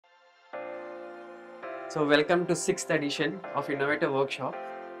So welcome to 6th edition of Innovator Workshop.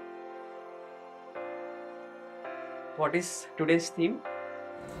 What is today's theme?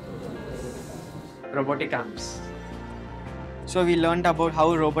 Robotic Arms. So we learned about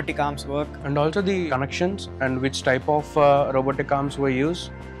how robotic arms work and also the connections and which type of robotic arms were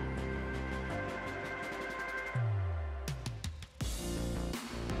used.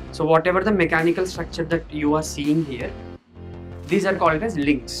 So whatever the mechanical structure that you are seeing here, these are called as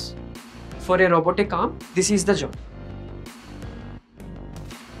links. For a robotic arm, this is the job.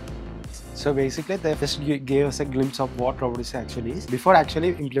 So basically they just gave us a glimpse of what robotics actually is. Before actually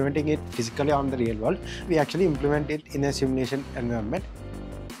implementing it physically on the real world, we actually implement it in a simulation environment.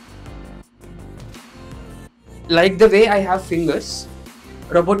 Like the way I have fingers,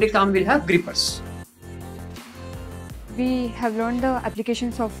 robotic arm will have grippers. We have learned the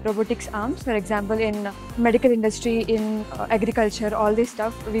applications of robotics arms, for example, in medical industry, in agriculture, all this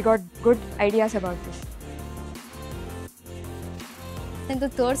stuff. We got good ideas about this. In the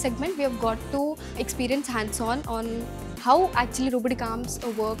third segment, we have got to experience hands-on on how actually robotic arms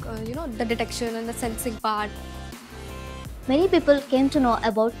work, the detection and the sensing part. Many people came to know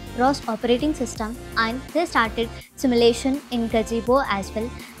about ROS operating system and they started simulation in Gazebo as well.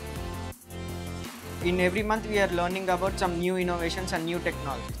 In every month we are learning about some new innovations and new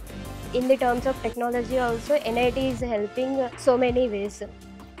technologies. In the terms of technology also, NIAT is helping so many ways.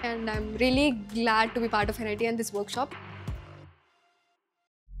 And I'm really glad to be part of NIAT and this workshop.